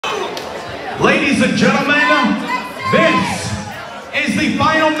Ladies and gentlemen, this is the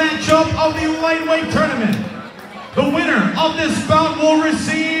final matchup of the lightweight tournament. The winner of this bout will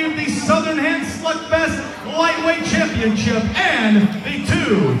receive the Southern Hand Slugfest Lightweight Championship and the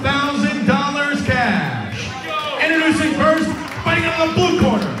 $2,000 cash. Introducing first, fighting out of the blue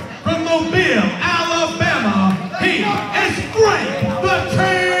corner, from Mobile, Alabama, he is Frank the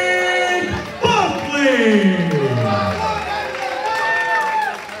Tank Bunkley.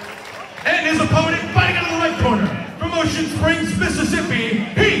 And his opponent, fighting out of the right corner, from Ocean Springs, Mississippi,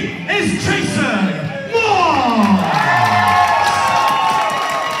 he is Jason Moss.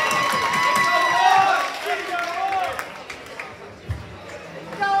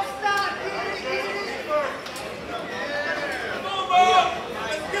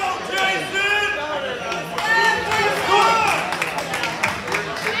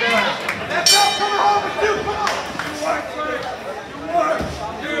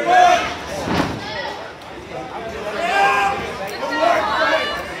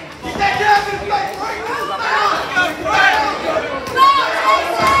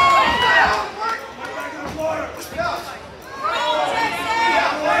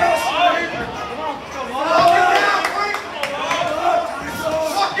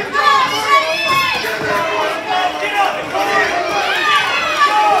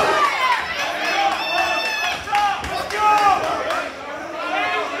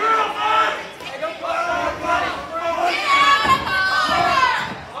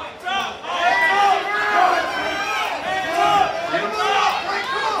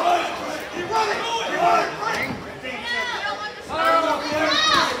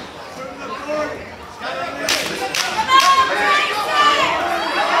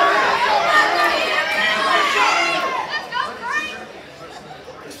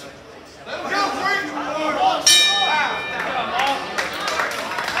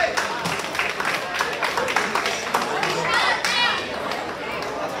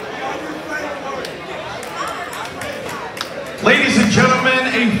 Ladies and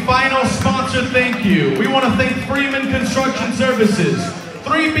gentlemen, a final sponsor thank you. We want to thank Freeman Construction Services,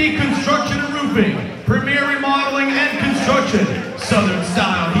 3B Construction and Roofing, Premier Remodeling and Construction, Southern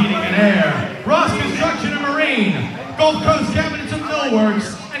Style Heating and Air, Ross Construction and Marine, Gulf Coast Cabinets and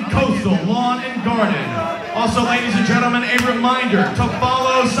Millworks, and Coastal Lawn and Garden. Also, ladies and gentlemen, a reminder to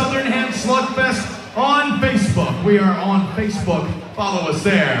follow Southern Hand Slugfest on Facebook. We are on Facebook. Follow us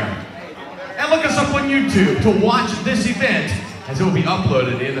there. And look us up on YouTube to watch this event, as it will be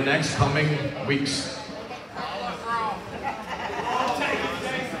uploaded in the next coming weeks.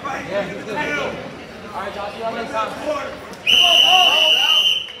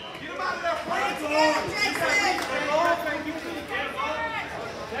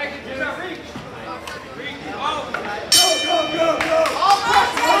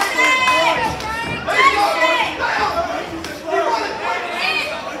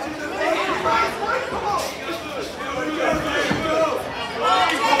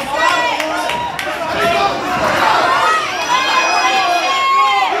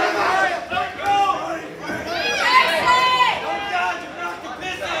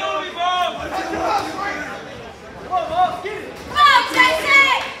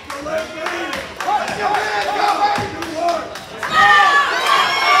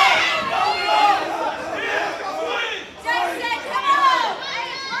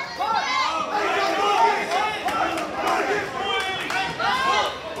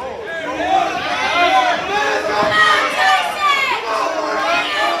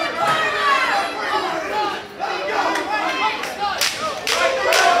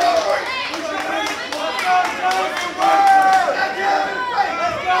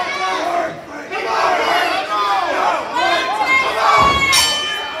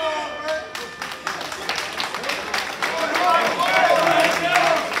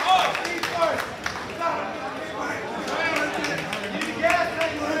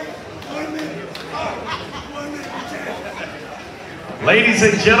 Ladies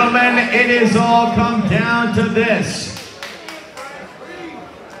and gentlemen, it has all come down to this.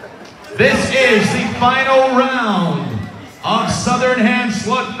 This is the final round of Southern Hand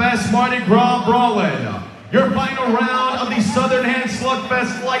Slugfest Mardi Gras Brawlin'. Your final round of the Southern Hand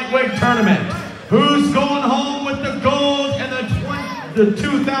Slugfest Lightweight Tournament. Who's going home with the gold and the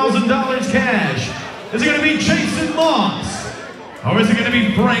 $2,000 cash? Is it going to be Jason Moss? Or is it going to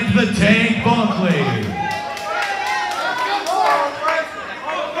be Frank the Tank Bunkley?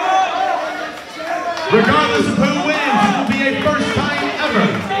 Regardless of who wins, it will be a first time ever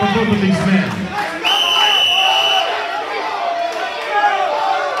for both of these men.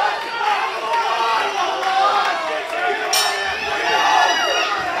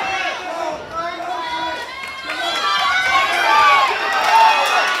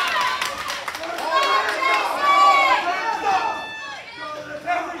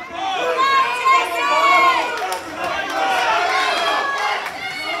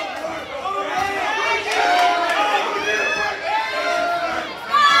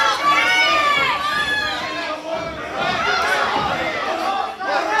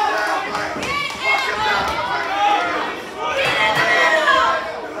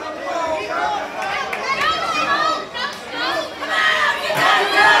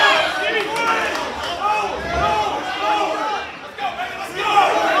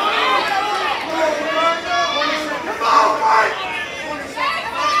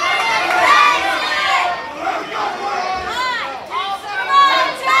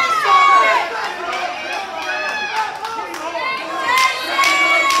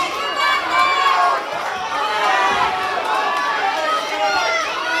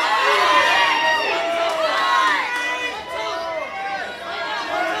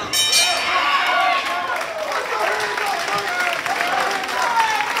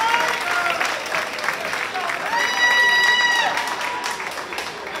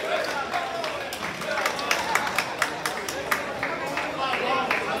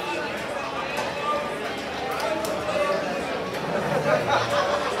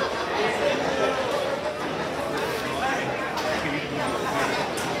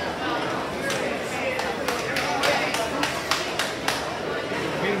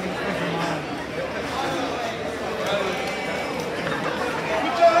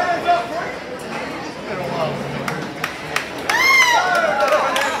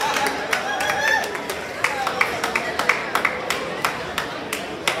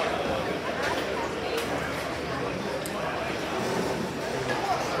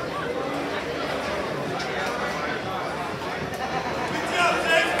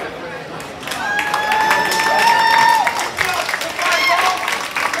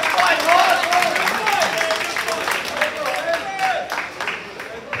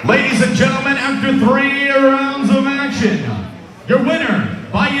 action, your winner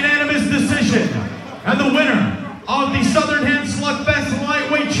by unanimous decision, and the winner of the Southern Hand Slugfest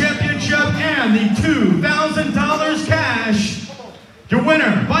Lightweight Championship and the $2,000 cash, your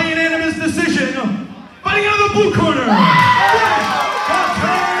winner by unanimous decision, fighting out of the blue corner, Bunkley!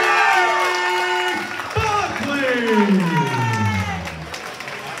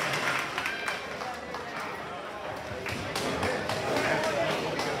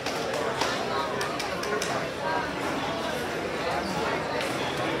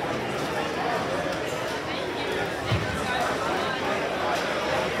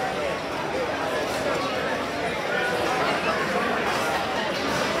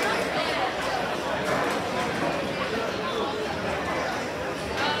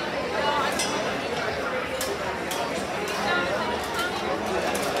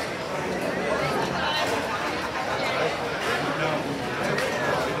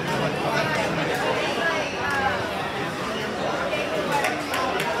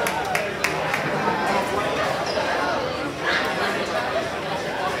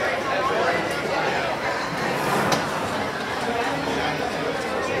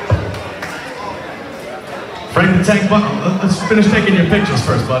 Frank the Tank Bunkley. Let's finish taking your pictures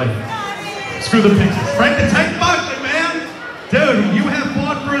first, buddy. Screw the pictures. Frank the Tank Bunkley, man! Dude, you have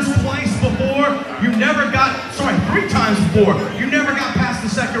fought for us twice before. You never got, sorry, 3 times before. You never got past the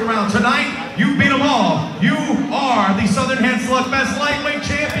second round. Tonight, you beat them all. You are the Southern Hand Slugfest Lightweight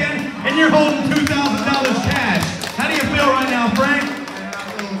Champion, and you're holding $2,000 cash. How do you feel right now, Frank? I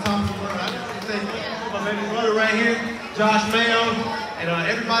feel on top of the world. I just want to thank my baby brother right here, Josh Mayo, and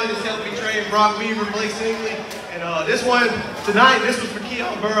everybody that's helped me train, Brock Weaver, Blake Singley, and this one tonight, this was for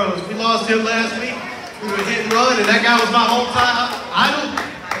Keon Burrows. We lost him last week. We were hit and run, and that guy was my hometown idol.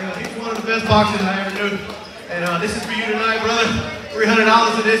 He's one of the best boxers I ever knew. And this is for you tonight, brother. $300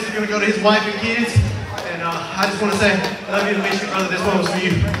 of this is going to go to his wife and kids. And I just want to say, I love you and miss you, brother. This one was for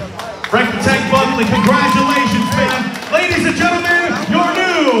you. Frank the Tank Bunkley, congratulations, man. Ladies and gentlemen, your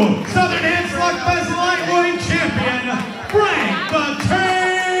new Southern